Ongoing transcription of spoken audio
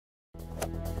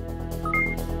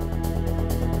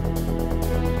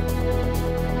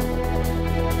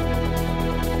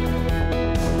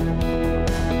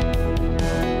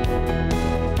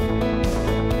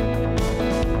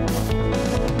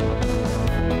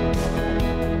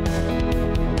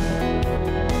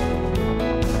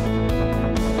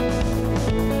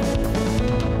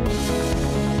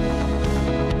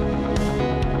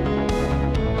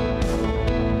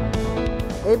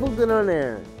Ableton on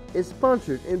Air is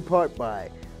sponsored in part by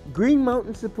Green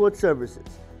Mountain Support Services,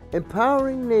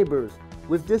 empowering neighbors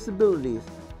with disabilities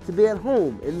to be at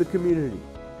home in the community.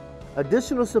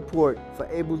 Additional support for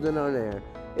Ableton on Air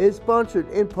is sponsored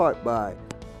in part by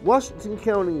Washington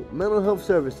County Mental Health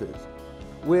Services,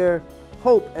 where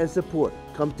hope and support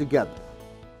come together.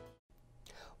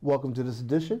 Welcome to this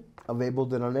edition of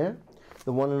Ableton on Air,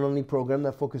 the one and only program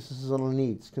that focuses on the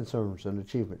needs, concerns, and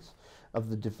achievements of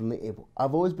the differently able.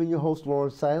 I've always been your host,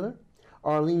 Lawrence Seiler.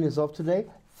 Arlene is off today.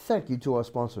 Thank you to our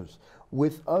sponsors.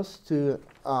 With us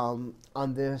on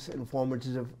this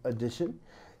informative edition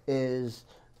is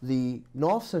the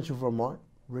North Central Vermont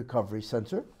Recovery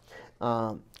Center.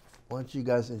 Why don't you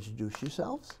guys introduce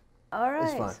yourselves? All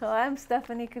right, so I'm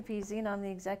Stephanie Capizzi, and I'm the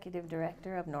Executive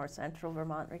Director of North Central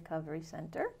Vermont Recovery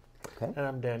Center. Okay. And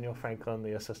I'm Daniel Franklin,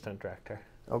 the Assistant Director.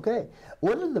 Okay.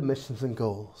 What are the missions and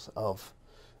goals of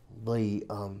the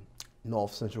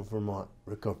North Central Vermont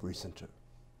Recovery Center?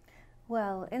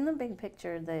 Well, in the big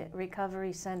picture, the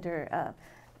Recovery Center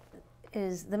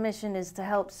the mission is to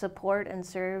help support and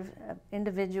serve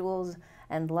individuals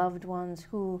and loved ones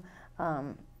who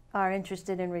are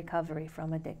interested in recovery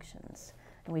from addictions.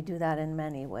 And we do that in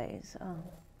many ways.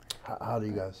 How do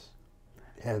you guys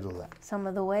handle that? Some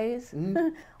of the ways? Mm-hmm.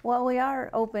 Well, we're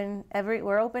open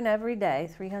every day,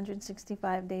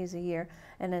 365 days a year,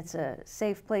 and it's a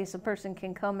safe place. A person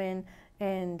can come in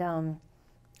and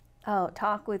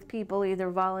talk with people, either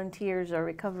volunteers or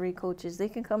recovery coaches. They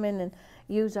can come in and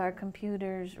use our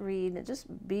computers, read, just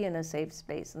be in a safe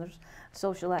space. And there's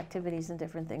social activities and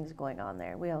different things going on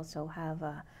there. We also have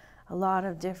a lot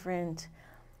of different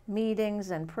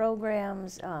meetings and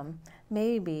programs.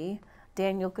 Maybe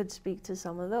Daniel could speak to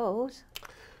some of those.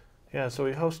 Yeah, so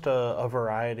we host a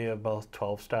variety of both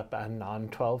 12-step and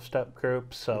non-12-step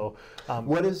groups. So,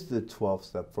 what is the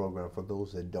 12-step program for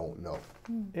those that don't know?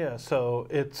 Yeah, so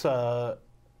it's there's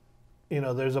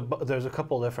a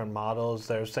couple different models.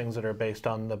 There's things that are based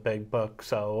on the big book,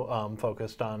 so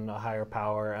focused on a higher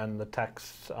power, and the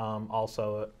texts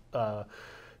also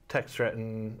text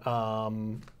written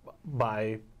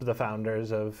by the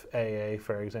founders of AA,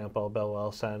 for example, Bill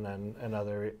Wilson and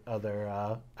other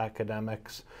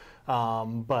academics.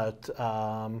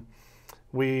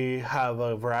 We have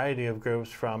a variety of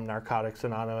groups from Narcotics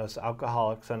Anonymous,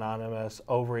 Alcoholics Anonymous,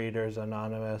 Overeaters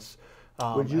Anonymous,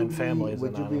 and Families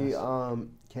Anonymous.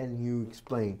 Can you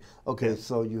explain? Okay, yes.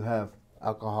 So you have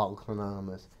Alcoholics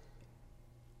Anonymous,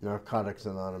 Narcotics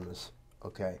Anonymous.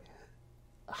 Okay,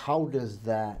 how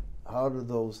do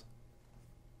those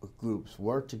groups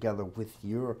work together with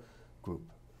your group?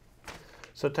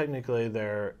 So technically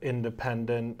they're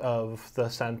independent of the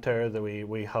center, that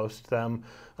we host them,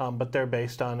 but they're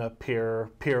based on a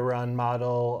peer-run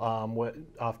model,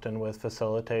 often with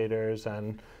facilitators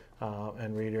and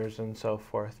readers and so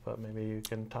forth. But maybe you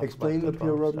can talk about the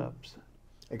 12 steps.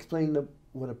 Explain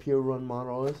what a peer-run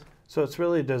model is. So it's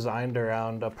really designed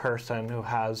around a person who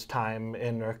has time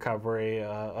in recovery,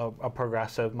 a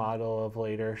progressive model of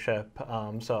leadership.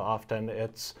 So often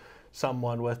it's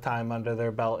someone with time under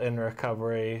their belt in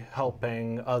recovery,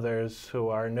 helping others who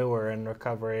are newer in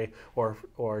recovery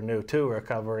or new to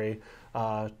recovery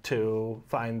to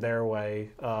find their way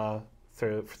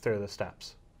through the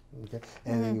steps. Okay.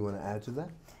 Anything you want to add to that?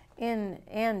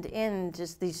 In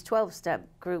just these 12-step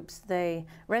groups, they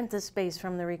rent the space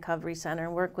from the Recovery Center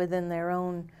and work within their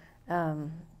own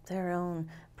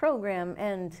program.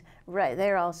 And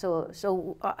they're also,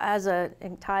 so as an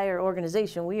entire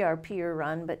organization, we are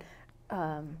peer-run, but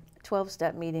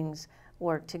 12-step meetings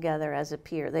work together as a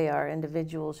peer. They are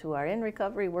individuals who are in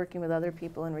recovery, working with other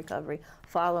people in recovery,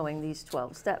 following these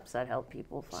 12 steps that help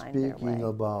people find their way. Speaking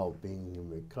about being in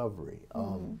recovery,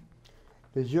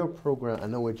 does your program, I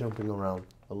know we're jumping around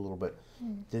a little bit,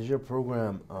 does your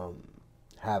program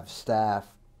have staff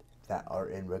that are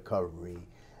in recovery?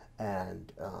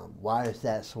 And why is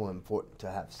that so important to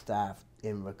have staff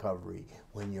in recovery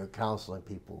when you're counseling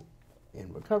people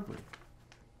in recovery?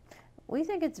 We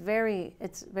think it's very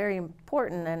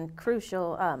important and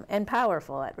crucial and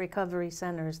powerful at recovery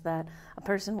centers that a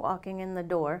person walking in the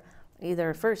door,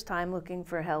 either first time looking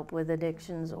for help with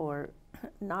addictions or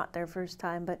not their first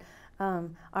time, but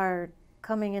are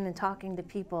coming in and talking to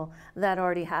people that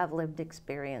already have lived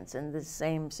experience in the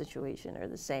same situation or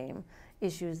the same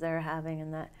issues they're having,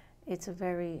 and that it's a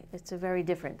very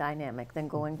different dynamic than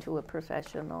going to a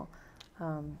professional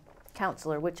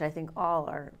counselor, which I think all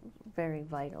are very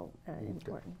vital and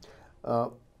important.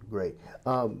 Great.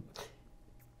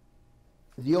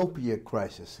 The opiate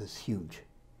crisis is huge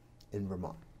in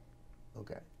Vermont.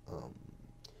 Okay.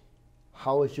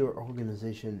 How is your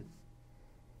organization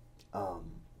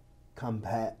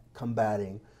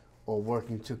combating or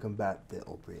working to combat the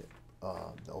opiate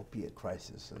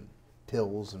crisis and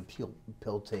pills and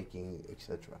pill taking,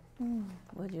 etc.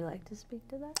 Would you like to speak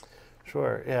to that?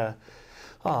 Sure, yeah.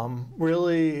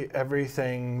 Really,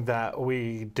 everything that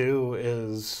we do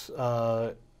is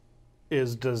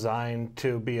designed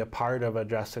to be a part of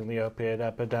addressing the opioid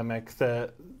epidemic.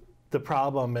 The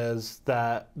problem is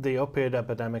that the opioid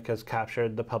epidemic has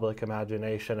captured the public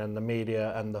imagination and the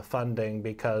media and the funding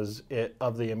because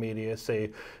of the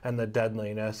immediacy and the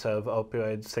deadliness of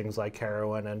opioids, things like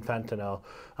heroin and fentanyl,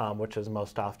 which is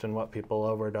most often what people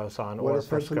overdose on. What or is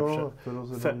prescription.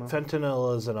 fentanyl?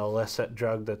 Fentanyl is an illicit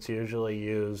drug that's usually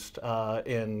used for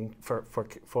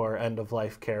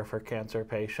end-of-life care for cancer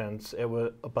patients.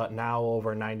 But now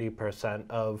over 90%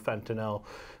 of fentanyl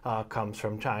comes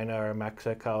from China or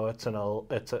Mexico.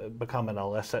 It's become an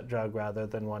illicit drug rather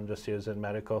than one just used in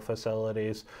medical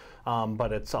facilities,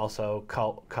 but it's also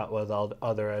cut with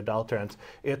other adulterants.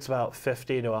 It's about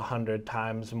 50 to 100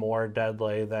 times more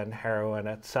deadly than heroin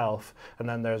itself. And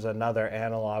then there's another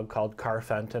analog called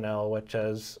carfentanil, which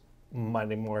is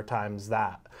many more times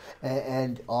that.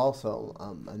 And also,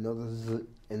 I know this is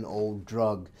an old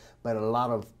drug, but a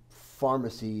lot of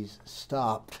pharmacies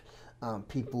stopped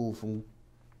people from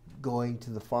going to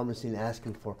the pharmacy and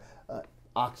asking for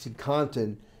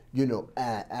OxyContin,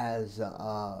 as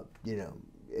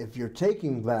if you're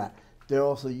taking that, they're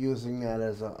also using that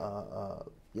as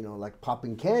like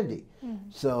popping candy.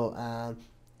 So,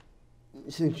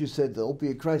 since you said the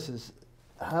opiate crisis,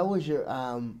 how was your,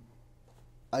 are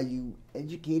you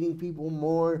educating people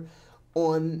more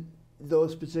on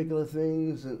those particular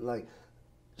things and like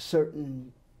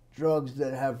certain drugs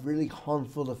that have really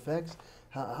harmful effects?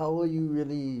 How are you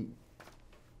really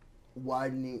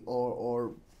widening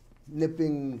or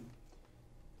nipping,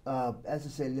 as I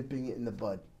say, nipping it in the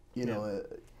bud,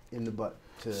 in the butt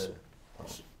to...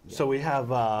 So we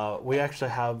actually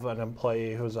have an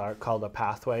employee who's called a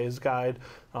Pathways Guide,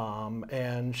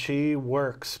 and she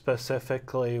works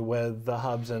specifically with the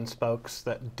hubs and spokes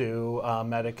that do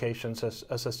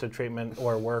medication-assisted treatment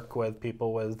or work with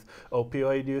people with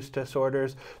opioid use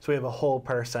disorders. So we have a whole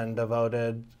person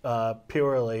devoted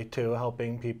purely to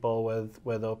helping people with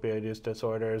opioid use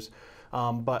disorders.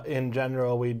 But in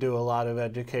general, we do a lot of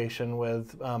education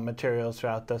with materials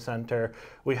throughout the center.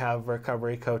 We have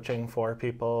recovery coaching for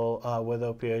people with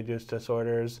opioid use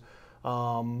disorders.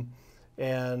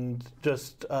 And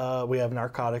just we have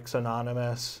Narcotics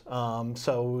Anonymous.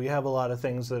 So we have a lot of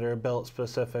things that are built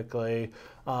specifically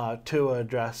to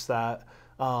address that.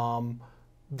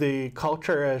 The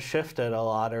culture has shifted a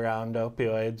lot around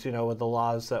opioids, with the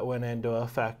laws that went into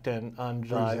effect on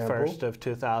July 1st of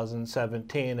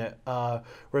 2017. It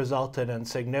resulted in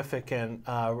significant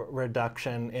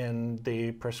reduction in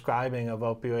the prescribing of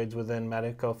opioids within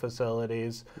medical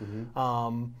facilities.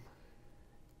 But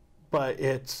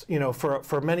it's,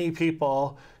 for many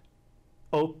people,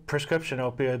 prescription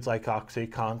opioids like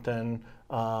OxyContin,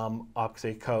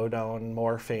 oxycodone,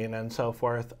 morphine, and so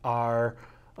forth are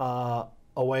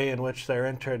a way in which they're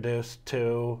introduced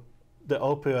to the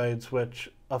opioids,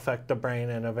 which affect the brain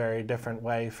in a very different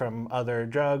way from other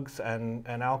drugs and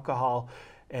alcohol,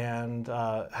 and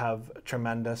have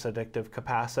tremendous addictive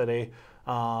capacity.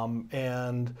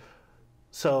 And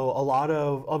so a lot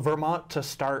of Vermont, to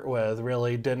start with,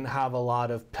 really didn't have a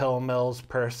lot of pill mills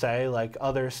per se, like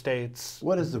other states.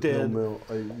 What is the pill mill?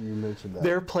 You mentioned that.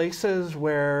 There are places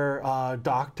where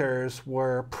doctors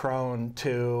were prone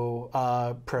to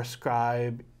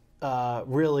prescribe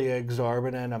really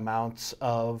exorbitant amounts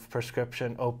of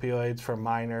prescription opioids for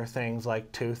minor things like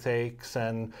toothaches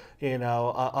and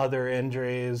other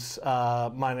injuries,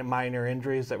 minor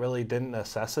injuries that really didn't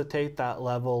necessitate that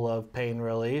level of pain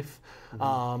relief.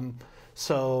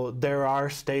 So there are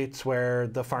states where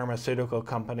the pharmaceutical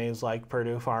companies like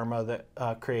Purdue Pharma that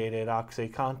created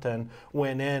OxyContin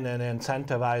went in and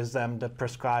incentivized them to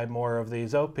prescribe more of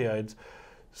these opioids.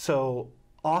 So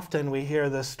often we hear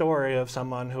this story of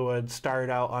someone who would start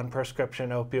out on prescription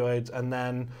opioids and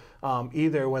then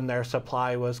either when their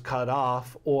supply was cut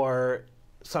off or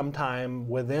sometime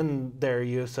within their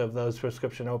use of those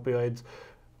prescription opioids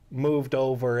moved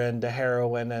over into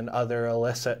heroin and other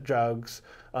illicit drugs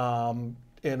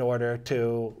in order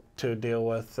to deal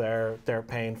with their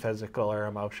pain, physical or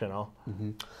emotional.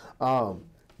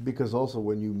 Because also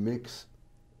when you mix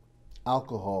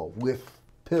alcohol with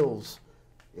pills,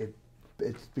 it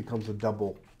becomes a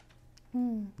double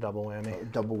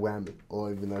whammy,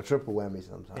 or even a triple whammy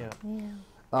sometimes.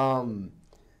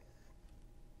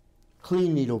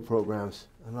 Clean needle programs,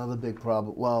 another big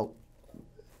problem. Well,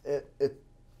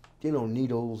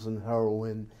 needles and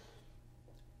heroin,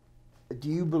 do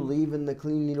you believe in the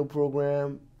Clean Needle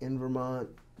program in Vermont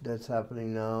that's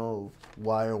happening now?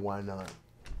 Why or why not?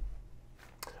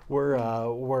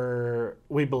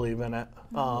 We believe in it,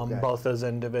 Okay. both as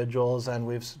individuals, and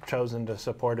we've chosen to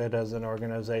support it as an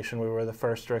organization. We were the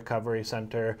first recovery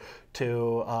center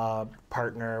to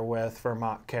partner with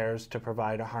Vermont Cares to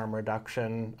provide a harm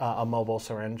reduction, a mobile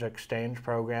syringe exchange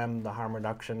program, the harm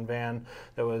reduction van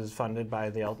that was funded by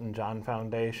the Elton John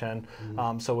Foundation.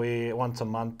 So once a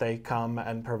month they come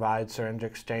and provide syringe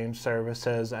exchange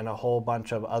services and a whole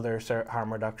bunch of other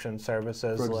harm reduction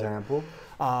services. For example?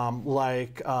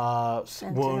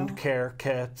 Wound care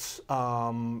kits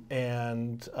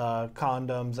and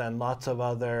condoms and lots of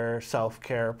other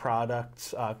self-care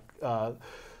products.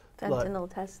 Fentanyl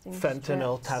testing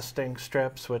Fentanyl strips. testing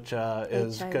strips, which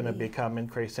is going to HIV. become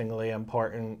increasingly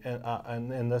important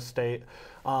in the state.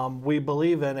 We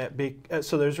believe in it.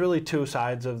 So there's really two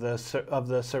sides of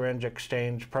the syringe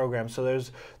exchange program. So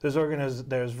there's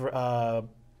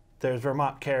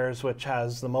Vermont Cares, which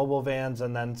has the mobile vans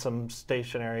and then some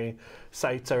stationary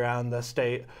sites around the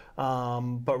state,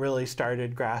 but really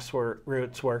started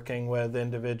grassroots working with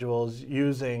individuals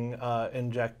using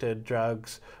injected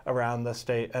drugs around the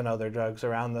state and other drugs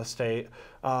around the state.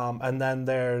 And then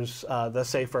there's the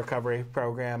Safe Recovery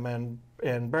Program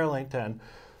in Burlington.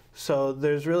 So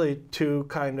there's really two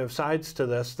kind of sides to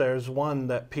this. There's one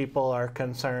that people are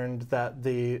concerned that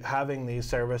having these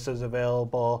services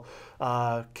available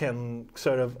can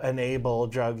sort of enable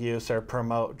drug use or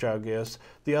promote drug use.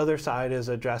 The other side is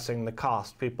addressing the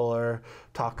cost. People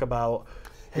talk about,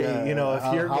 hey,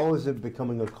 how is it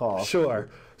becoming a cost? Sure.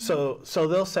 So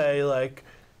they'll say, like,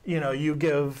 you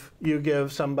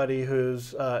give somebody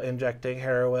who's injecting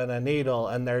heroin a needle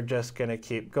and they're just going to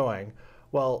keep going.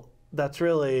 Well, that's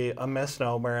really a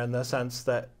misnomer in the sense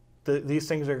that these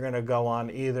things are going to go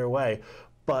on either way.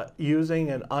 But using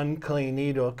an unclean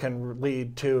needle can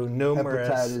lead to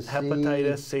numerous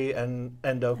hepatitis C and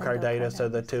endocarditis are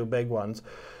the two big ones.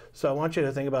 So I want you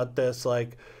to think about this,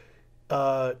 like,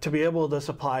 to be able to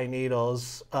supply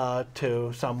needles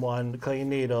to someone, clean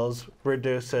needles,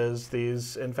 reduces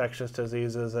these infectious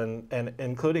diseases and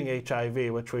including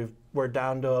HIV, which we're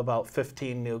down to about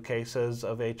 15 new cases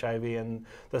of HIV in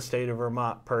the state of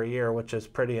Vermont per year, which is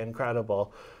pretty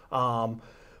incredible.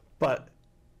 But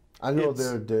I know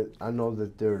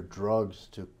that there are drugs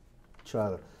to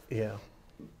try to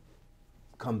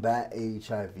combat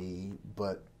HIV,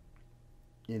 but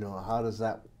how does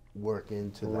that work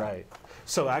into that? Right.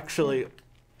 So actually,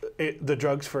 the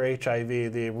drugs for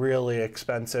HIV, the really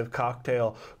expensive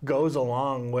cocktail, goes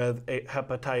along with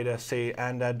hepatitis C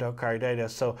and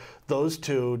endocarditis. So those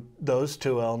two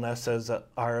illnesses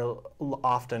are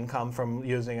often come from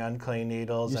using unclean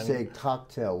needles. You say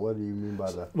cocktail. What do you mean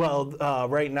by that? Well,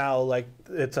 right now, like,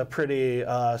 it's a pretty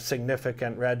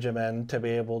significant regimen to be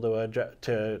able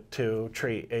to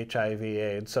treat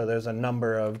HIV/AIDS. So there's a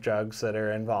number of drugs that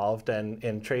are involved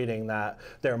in treating that.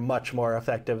 They're much more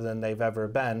effective than they've ever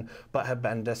been, but have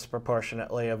been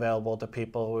disproportionately available to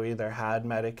people who either had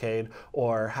Medicaid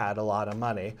or had a lot of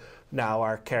money. Now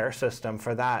our care system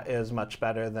for that is much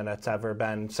better than it's ever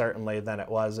been, certainly than it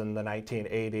was in the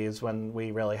 1980s when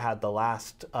we really had the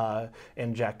last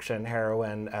injection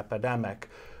heroin epidemic.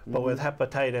 But with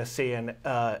hepatitis C and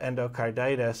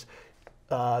endocarditis,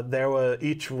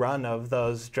 each run of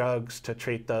those drugs to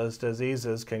treat those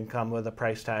diseases can come with a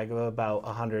price tag of about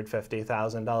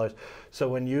 $150,000. So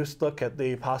when you look at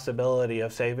the possibility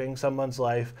of saving someone's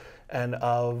life and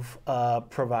of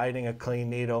providing a clean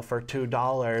needle for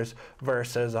 $2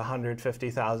 versus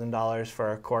 $150,000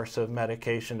 for a course of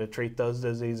medication to treat those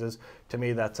diseases, to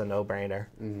me that's a no-brainer.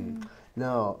 Mm-hmm.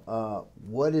 Now,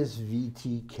 what is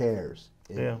VT Cares?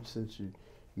 Since you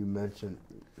mentioned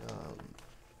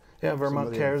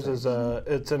Vermont Cares is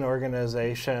it's an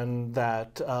organization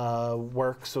that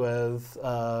works with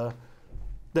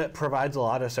that provides a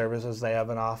lot of services. They have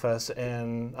an office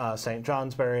in St.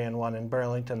 Johnsbury and one in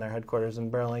Burlington, their headquarters in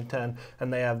Burlington,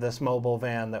 and they have this mobile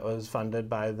van that was funded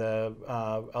by the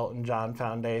Elton John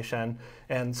Foundation.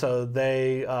 And so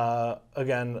they,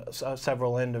 again,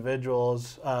 several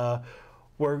individuals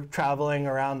were traveling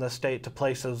around the state to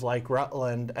places like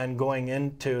Rutland and going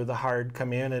into the hard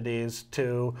communities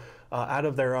to out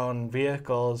of their own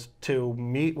vehicles to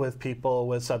meet with people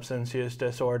with substance use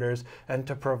disorders and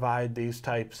to provide these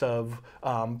types of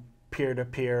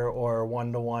peer-to-peer or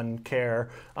one-to-one care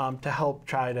to help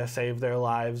try to save their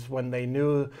lives when they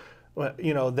knew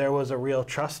there was a real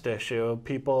trust issue.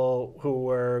 People who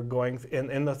were going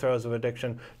in the throes of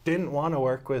addiction didn't want to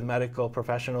work with medical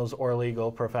professionals or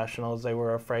legal professionals. They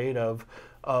were afraid of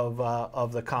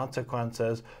of the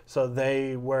consequences. So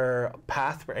they were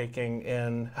path breaking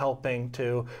in helping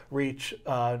to reach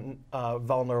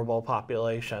vulnerable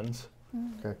populations.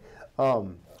 Okay.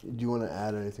 Do you want to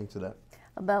add anything to that?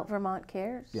 About Vermont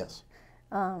Cares? Yes.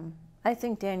 I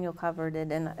think Daniel covered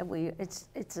it, and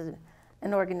it's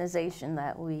an organization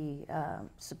that we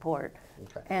support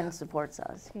and supports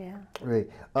us. Yeah. Great.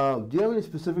 Do you have any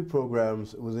specific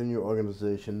programs within your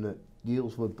organization that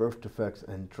deals with birth defects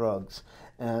and drugs?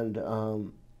 And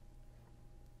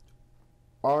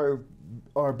are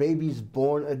babies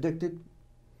born addicted?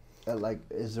 Like,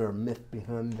 is there a myth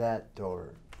behind that, or?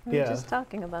 We were just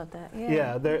talking about that. Yeah.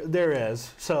 Yeah, there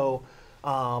is. So,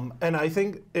 and I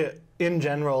think in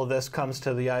general, this comes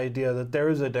to the idea that there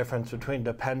is a difference between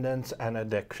dependence and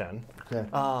addiction. Okay.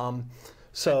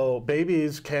 So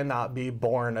babies cannot be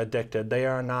born addicted. They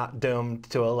are not doomed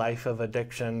to a life of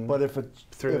addiction. But if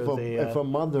a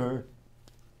mother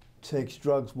takes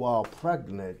drugs while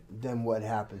pregnant, then what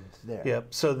happens there?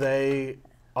 Yep. So they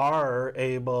are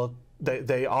able.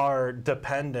 They are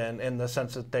dependent in the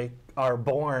sense that they are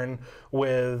born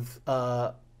with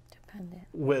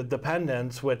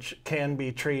dependence, which can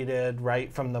be treated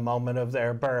right from the moment of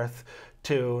their birth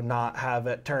to not have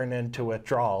it turn into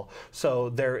withdrawal. So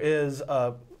there is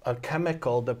a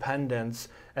chemical dependence,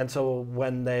 and so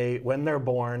when they're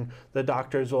born, the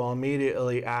doctors will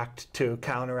immediately act to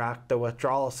counteract the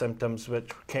withdrawal symptoms,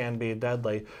 which can be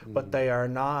deadly. But they are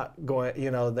not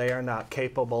they are not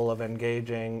capable of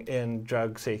engaging in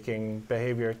drug-seeking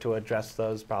behavior to address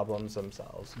those problems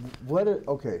themselves.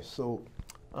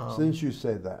 Since you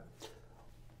say that,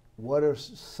 what are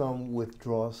some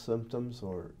withdrawal symptoms,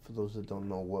 or for those that don't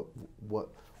know what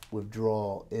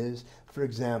withdrawal is? For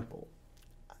example,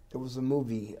 there was a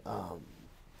movie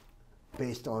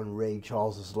based on Ray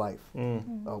Charles's life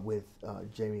with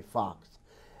Jamie Foxx,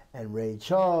 and Ray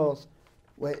Charles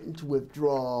went into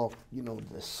withdrawal. You know,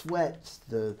 the sweats,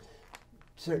 the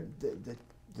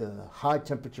high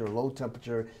temperature, low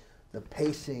temperature, the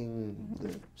pacing,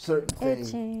 the certain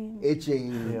things,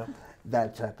 itching,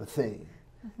 that type of thing.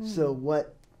 So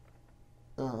what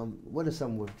are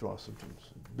some withdrawal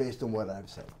symptoms based on what I've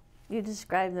said? You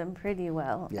described them pretty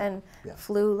well. Yeah. And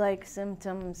flu-like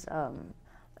symptoms,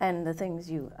 and the things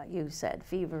you said,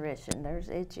 feverish, and there's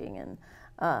itching, and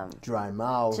dry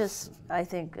mouth. Just, I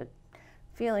think,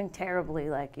 feeling terribly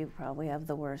like you probably have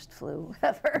the worst flu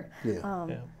ever.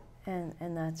 And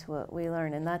that's what we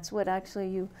learn, and that's what actually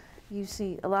you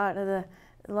see a lot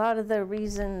of the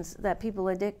reasons that people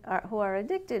who are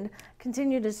addicted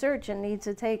continue to search and need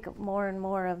to take more and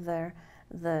more of the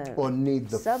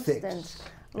substance. Fix.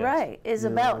 Right, is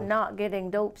about not getting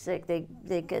dope sick.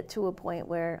 They get to a point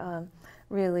where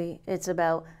really it's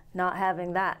about not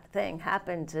having that thing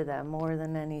happen to them more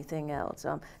than anything else,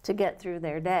 to get through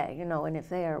their day. You know, and if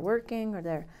they are working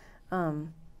or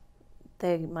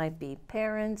they might be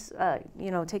parents,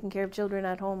 taking care of children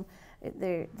at home.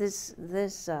 This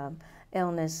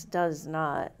illness does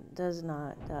not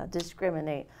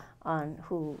discriminate on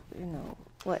who,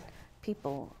 what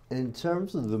people. In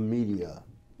terms of the media,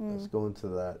 let's go into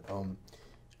that.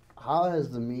 How has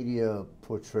the media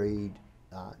portrayed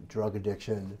drug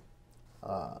addiction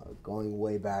going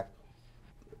way back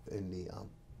in the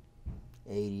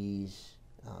 80s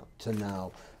to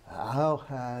now? How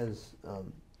has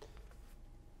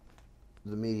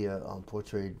the media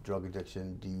portrayed drug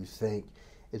addiction? Do you think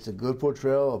it's a good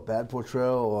portrayal, a bad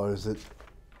portrayal, or is it,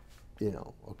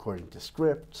 according to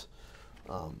script?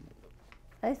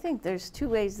 I think there's two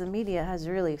ways the media has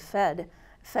really fed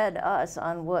us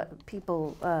on what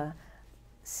people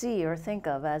see or think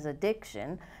of as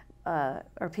addiction,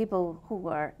 or people who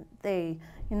are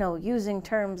using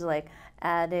terms like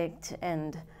addict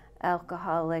and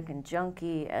alcoholic and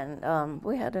junkie, and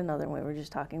we had another one we were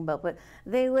just talking about, but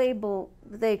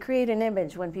they create an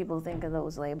image when people think of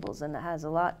those labels, and it has a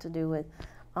lot to do with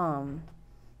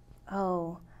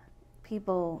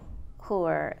people who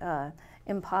are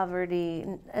in poverty,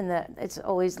 and that it's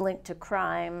always linked to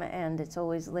crime, and it's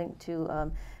always linked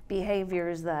to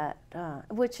behaviors that,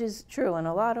 which is true in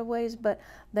a lot of ways, but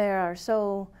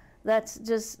that's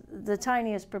just the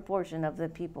tiniest proportion of the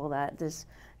people that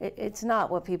it's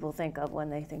not what people think of when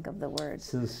they think of the words.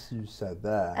 Since you said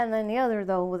that. And then the other,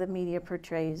 though, what the media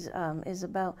portrays is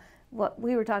about what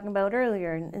we were talking about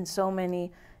earlier in so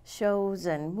many shows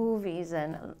and movies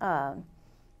and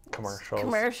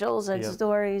commercials and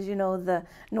stories, the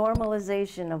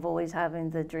normalization of always having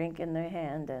the drink in their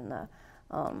hand and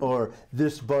or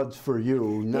this bud's for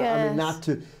you. No, yes. I mean, not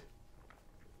to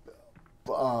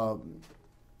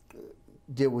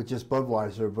deal with just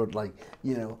Budweiser, but like,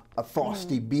 you know, a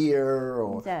frosty beer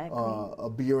or Exactly. a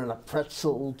beer and a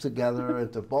pretzel together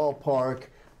at the ballpark.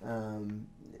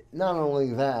 Not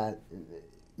only that,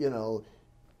 you know,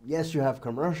 yes, you have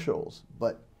commercials,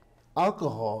 but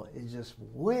alcohol is just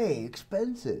way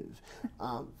expensive.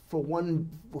 For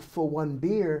one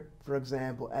beer, for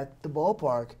example, at the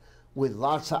ballpark with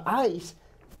lots of ice,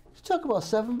 you talk about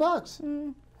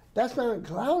 $7. That's not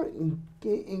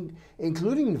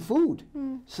including the food.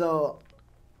 So,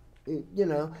 you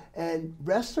know, and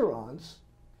restaurants,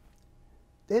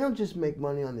 they don't just make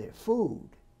money on their food.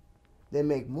 They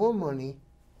make more money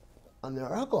on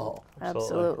their alcohol.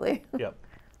 Absolutely. Yep.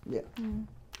 Yeah.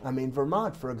 I mean,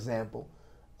 Vermont, for example,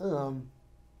 the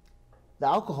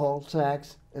alcohol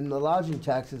tax and the lodging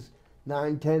tax is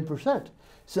 9–10%.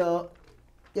 So,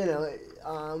 you know,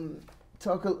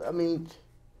 I mean,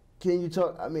 can you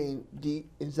talk? I mean,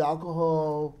 is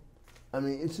alcohol? I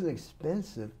mean, it's an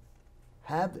expensive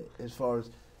habit as far as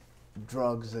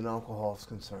drugs and alcohol is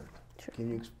concerned. Sure. Can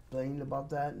you explain about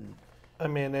that? I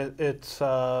mean, it's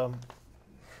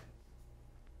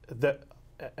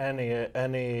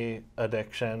any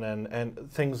addiction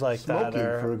and things like Smoking, that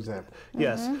are, for example.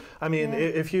 yes. I mean,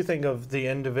 if you think of the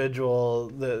individual,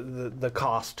 the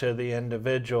cost to the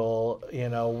individual, you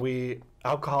know,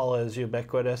 alcohol is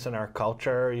ubiquitous in our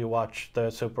culture. You watch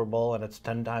the Super Bowl and it's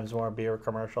 10 times more beer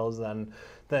commercials than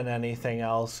anything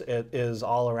else. It is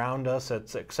all around us.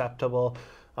 It's acceptable,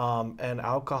 and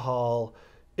alcohol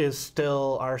is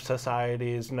still our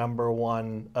society's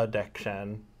 #1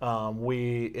 addiction.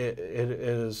 It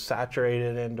is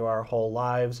saturated into our whole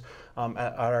lives.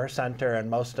 At our center and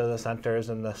most of the centers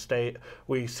in the state,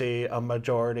 we see a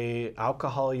majority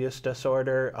alcohol use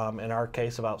disorder, in our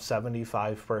case about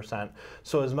 75%.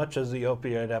 So as much as the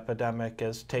opioid epidemic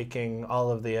is taking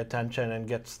all of the attention and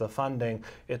gets the funding,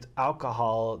 it's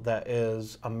alcohol that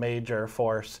is a major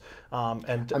force.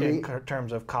 And in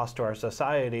terms of cost to our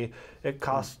society, it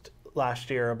cost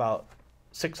last year about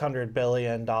 $600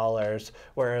 billion,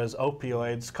 whereas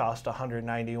opioids cost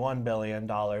 $191 billion.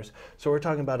 So we're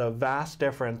talking about a vast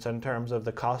difference in terms of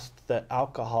the cost that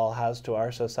alcohol has to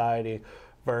our society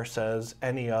versus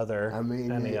any other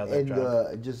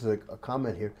drug. Just a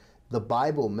comment here, the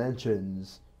Bible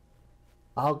mentions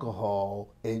alcohol,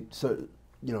 so,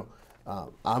 you know,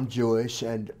 I'm Jewish,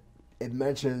 and it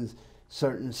mentions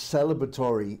certain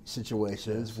celebratory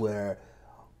situations where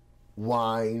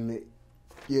wine,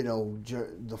 you know,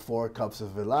 the 4 cups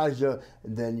of Elijah,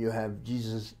 and then you have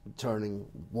Jesus turning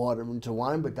water into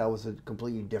wine, but that was a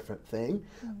completely different thing,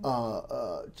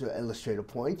 to illustrate a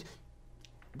point.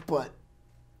 But,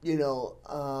 you know,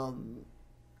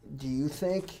 do you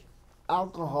think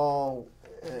alcohol,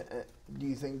 do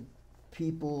you think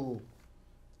people,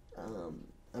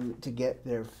 to get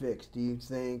their fix, do you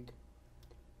think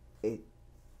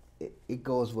it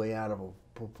goes way out of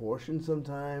proportion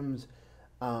sometimes?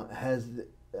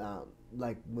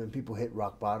 Like when people hit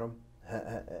rock bottom,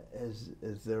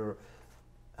 is there,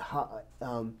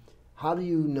 how do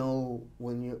you know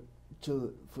when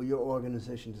for your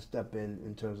organization to step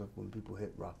in terms of when people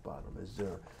hit rock bottom? Is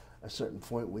there a certain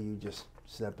point where you just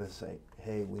step and say,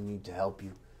 hey, we need to help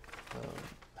you?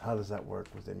 How does that work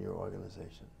within your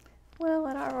organization? Well,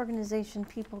 at our organization,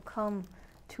 people come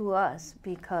to us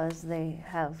because they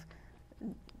have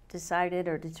decided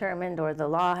or determined, or the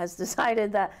law has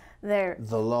decided that they're...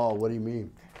 The law, what do you mean?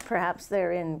 Perhaps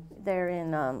they're in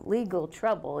legal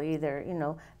trouble, either, you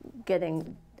know,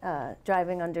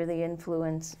 driving under the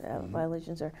influence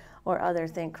violations or other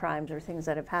crimes or things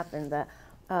that have happened that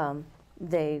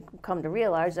they come to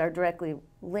realize are directly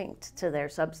linked to their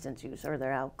substance use or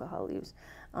their alcohol use.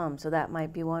 So that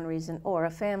might be one reason, or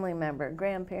a family member,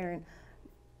 grandparent,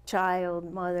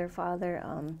 child, mother, father,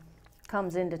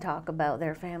 comes in to talk about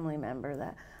their family member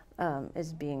that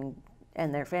is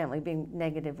and their family being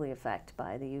negatively affected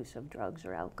by the use of drugs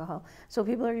or alcohol. So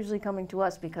people are usually coming to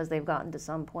us because they've gotten to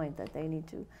some point that they need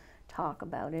to talk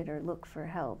about it or look for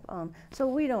help. So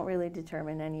we don't really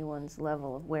determine anyone's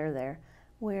level of where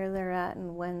they're at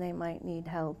and when they might need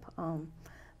help.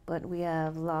 But we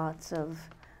have lots of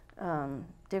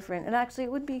different, and actually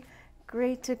it would be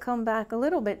great to come back a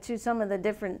little bit to some of the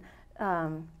different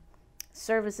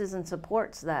services and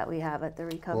supports that we have at the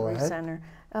Recovery Center,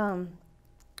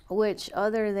 which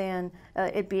other than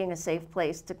it being a safe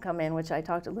place to come in, which I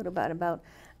talked a little bit about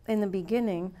in the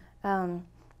beginning,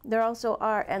 there also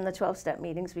are, and the 12-step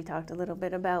meetings we talked a little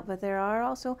bit about, but there are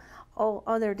also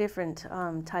other different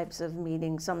types of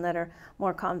meetings, some that are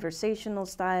more conversational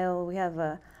style. We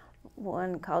have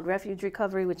one called Refuge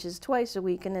Recovery, which is twice a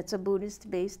week, and it's a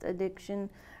Buddhist-based addiction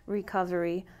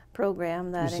recovery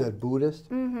program. You said Buddhist?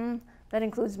 Mm-hmm. that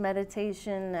includes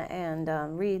meditation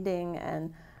and reading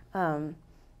and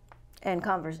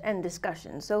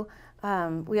discussion. So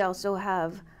we also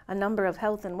have a number of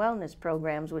health and wellness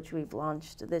programs which we've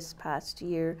launched this past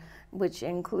year, which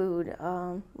include,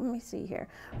 let me see here,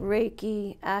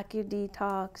 Reiki,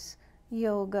 AccuDetox,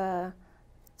 yoga,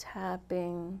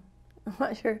 tapping. I'm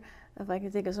not sure if I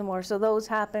can think of some more. So those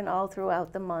happen all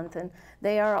throughout the month, and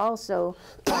they are also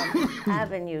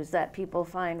avenues that people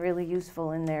find really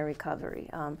useful in their recovery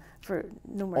for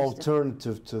numerous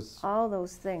Alternative to all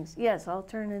those things. Yes,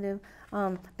 alternative,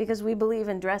 because we believe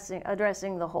in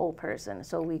addressing the whole person.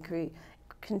 So we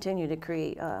continue to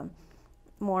create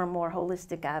more and more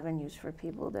holistic avenues for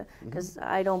people to, because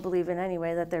I don't believe in any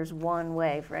way that there's one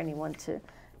way for anyone to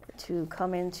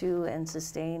come into and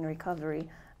sustain recovery,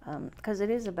 because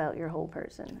it is about your whole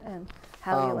person and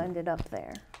how you ended up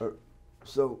there.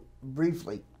 So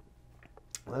briefly,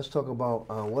 let's talk about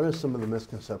what are some of the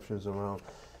misconceptions around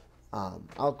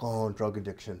alcohol and drug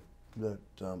addiction that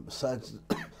besides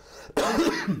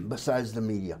the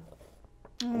media.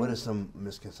 What are some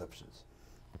misconceptions?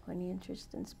 Any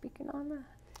interest in speaking on that?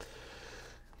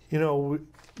 You know,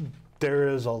 there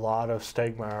is a lot of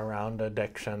stigma around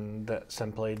addiction that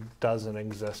simply doesn't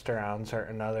exist around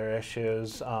certain other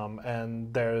issues.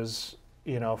 And there's,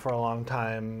 you know, for a long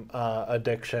time,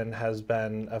 addiction has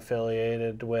been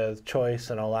affiliated with choice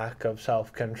and a lack of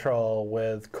self-control,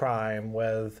 with crime,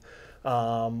 with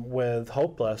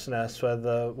hopelessness,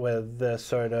 with this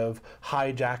sort of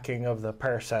hijacking of the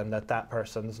person, that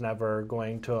person's never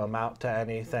going to amount to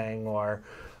anything or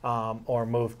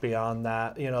move beyond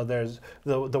that. You know, there's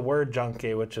the word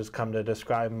junkie, which has come to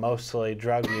describe mostly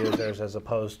drug users as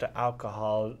opposed to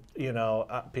alcohol, you know,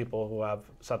 people who have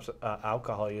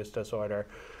alcohol use disorder,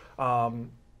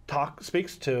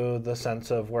 speaks to the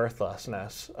sense of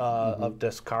worthlessness, of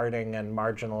discarding and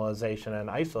marginalization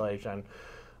and isolation.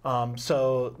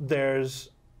 So there's,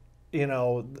 you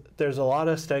know, there's a lot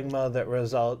of stigma that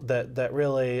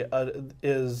really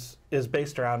is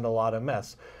based around a lot of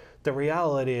myths. The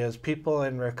reality is people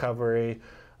in recovery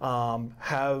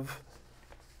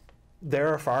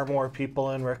there are far more people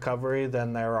in recovery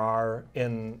than there are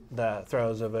in the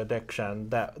throes of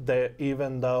addiction.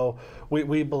 Even though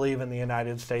we believe in the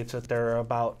United States that there are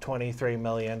about 23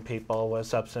 million people with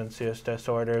substance use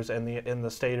disorders. In the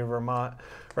state of Vermont,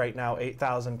 right now,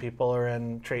 8,000 people are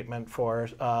in treatment for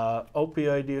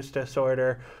opioid use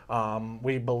disorder.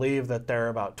 We believe that there are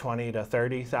about 20 to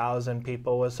 30,000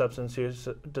 people with substance use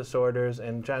disorders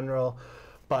in general,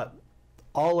 but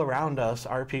all around us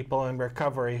are people in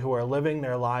recovery who are living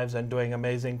their lives and doing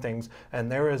amazing things. And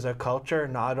there is a culture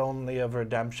not only of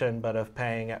redemption, but of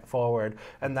paying it forward.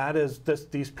 And that is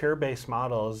these peer-based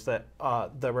models that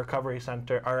the Recovery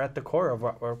Center are at the core of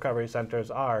what recovery centers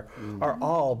are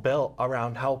all built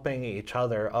around helping each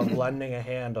other, of lending a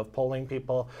hand, of pulling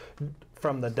people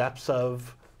from the depths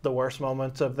of the worst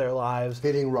moments of their lives,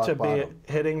 hitting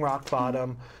rock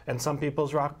bottom. And some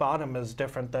people's rock bottom is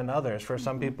different than others. For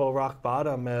some people, rock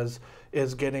bottom is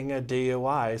getting a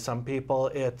DUI. Some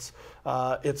people, it's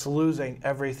losing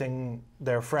everything: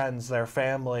 their friends, their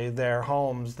family, their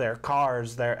homes, their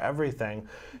cars, their everything.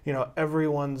 You know,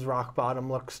 everyone's rock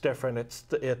bottom looks different.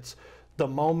 It's the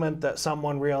moment that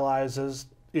someone realizes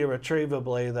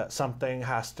irretrievably that something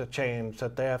has to change,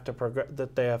 that they have to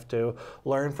that they have to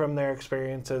learn from their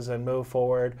experiences and move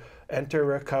forward, enter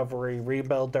recovery,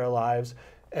 rebuild their lives,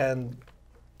 and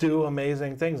do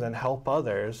amazing things and help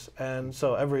others. And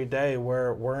so every day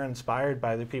we're inspired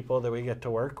by the people that we get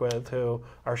to work with who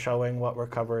are showing what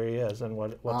recovery is and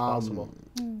what's possible.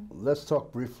 Let's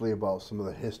talk briefly about some of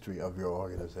the history of your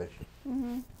organization.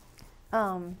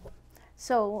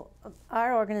 So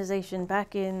our organization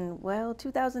back in,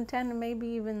 2010 and maybe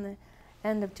even the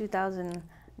end of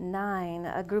 2009,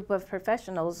 a group of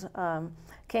professionals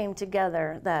came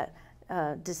together that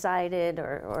decided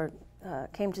or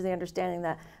came to the understanding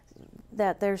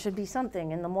that there should be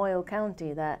something in Lamoille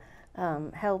County that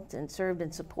helped and served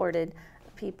and supported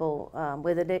people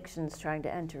with addictions trying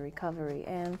to enter recovery.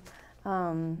 And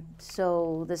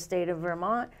so the state of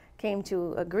Vermont came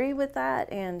to agree with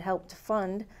that and helped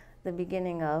fund the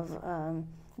beginning of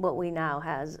what we now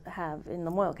have in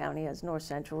Lamoille County as North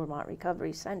Central Vermont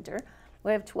Recovery Center.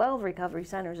 We have 12 recovery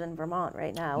centers in Vermont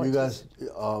right now. You guys,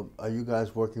 are you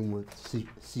guys working with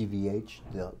CVH,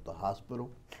 the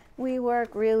hospital? We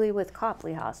work really with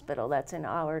Copley Hospital, that's in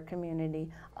our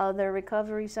community. Other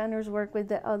recovery centers work with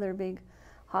the other big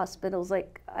hospitals.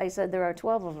 Like I said, there are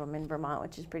 12 of them in Vermont,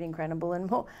 which is pretty incredible.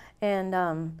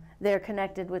 And they're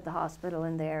connected with the hospital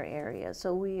in their area.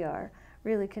 So we are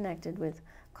really connected with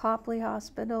Copley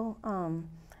Hospital,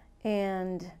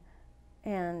 and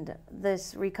And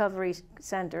this recovery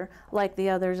center, like the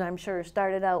others, I'm sure,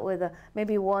 started out with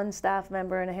maybe one staff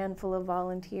member and a handful of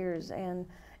volunteers. And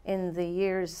in the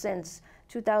years since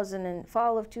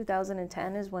fall of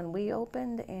 2010 is when we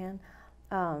opened. And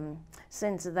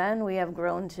since then, we have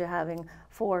grown to having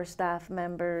 4 staff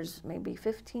members, maybe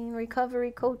 15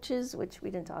 recovery coaches, which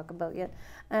we didn't talk about yet.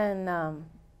 And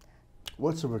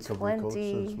what's a recovery coach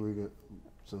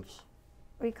since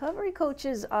recovery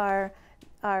coaches are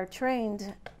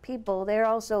trained people. They're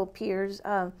also peers,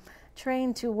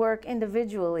 trained to work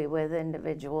individually with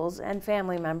individuals and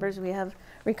family members. We have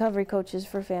recovery coaches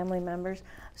for family members.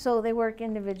 So they work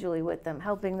individually with them,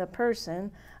 helping the person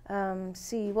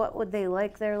see what would they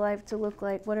like their life to look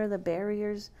like, what are the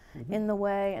barriers in the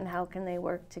way, and how can they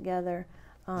work together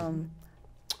on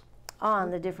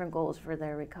the different goals for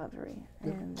their recovery.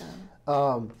 And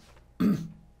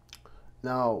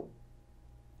now,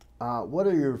 what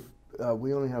are your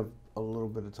we only have a little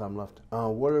bit of time left.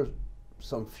 What are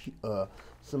some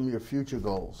of your future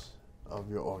goals of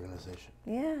your organization?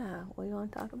 Yeah, well, you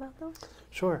want to talk about those?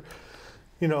 Sure.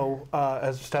 You know,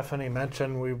 as Stephanie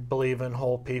mentioned, we believe in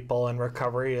whole people, and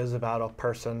recovery is about a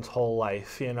person's whole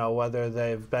life. You know, whether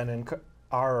they've been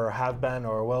are or have been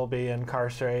or will be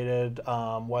incarcerated,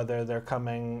 whether they're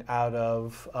coming out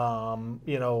of,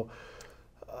 you know,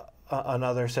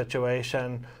 another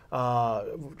situation,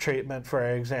 treatment,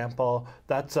 for example,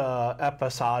 that's a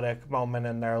episodic moment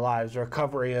in their lives.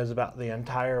 Recovery is about the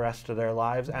entire rest of their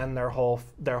lives and their whole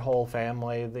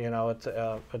family. You know, it's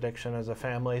addiction is a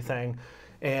family thing.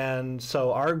 And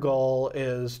so our goal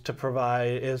is to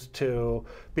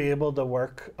be able to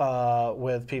work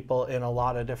with people in a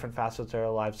lot of different facets of their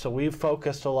lives. So we've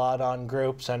focused a lot on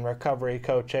groups and recovery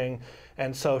coaching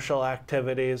and social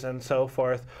activities and so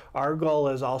forth. Our goal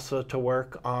is also to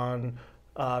work on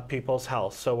people's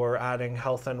health. So we're adding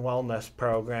health and wellness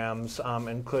programs,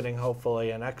 including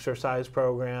hopefully an exercise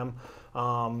program.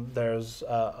 There's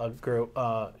a group,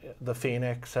 the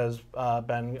Phoenix has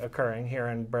been occurring here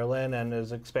in Berlin and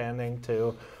is expanding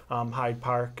to Hyde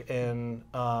Park in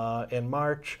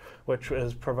March, which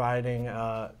is providing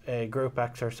a group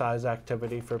exercise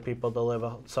activity for people to live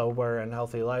a sober and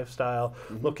healthy lifestyle,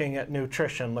 looking at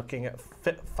nutrition, looking at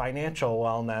financial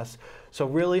wellness. So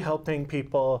really helping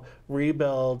people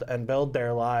rebuild and build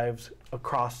their lives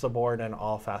across the board in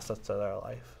all facets of their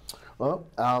life. Well,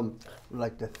 I'd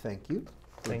like to thank you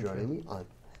for joining me on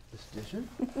this edition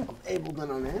of Able Done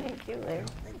On Air. Thank you, Larry.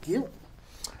 Thank you.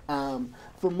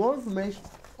 For more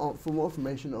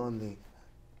information on the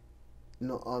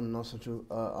North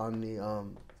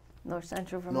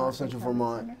Central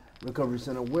Vermont Recovery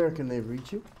Center, where can they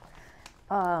reach you?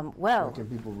 Well, where can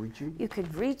people reach you? You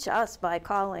could reach us by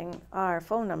calling our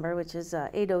phone number, which is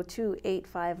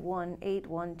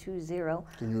 802-851-8120.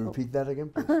 Can you repeat that again,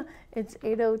 please? It's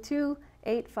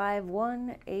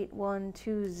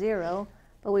 802-851-8120.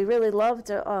 But we really love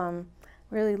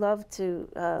to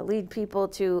lead people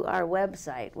to our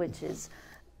website, which is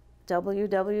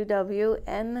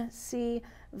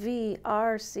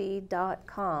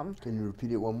www.ncvrc.com. Can you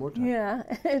repeat it one more time? Yeah,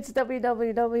 it's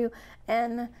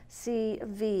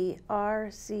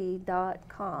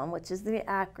www.ncvrc.com, which is the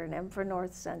acronym for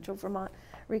North Central Vermont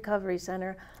Recovery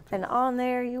Center. And on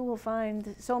there you will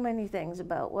find so many things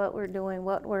about what we're doing,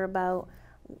 what we're about.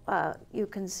 You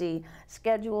can see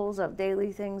schedules of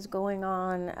daily things going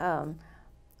on,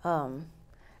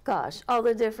 all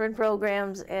the different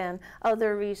programs and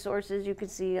other resources. You can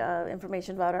see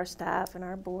information about our staff and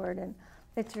our board, and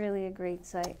it's really a great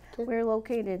site. Okay. We're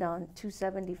located on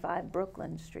 275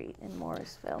 Brooklyn Street in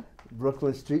Morrisville.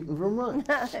 Brooklyn Street in Vermont.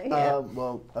 Yeah.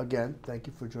 Well, again, thank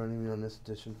you for joining me on this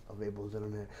edition of Able Done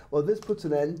On Air. Well, this puts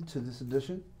an end to this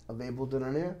edition of Able Done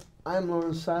On Air. I'm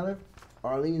Lawrence Seiler.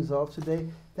 Arlene's off today.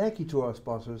 Thank you to our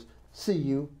sponsors. See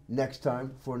you next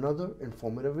time for another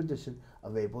informative edition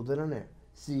of Able Done On Air.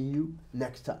 See you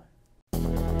next time.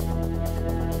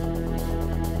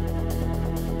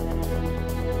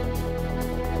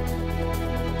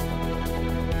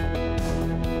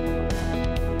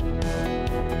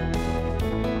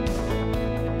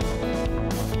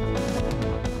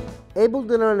 Able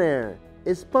Done On Air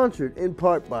is sponsored in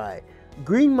part by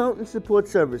Green Mountain Support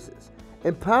Services,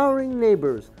 empowering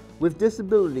neighbors with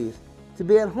disabilities to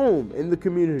be at home in the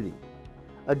community.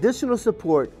 Additional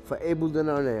support for Able Done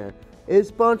On Air is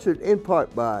sponsored in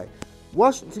part by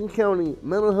Washington County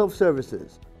Mental Health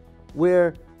Services,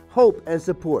 where hope and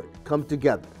support come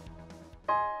together.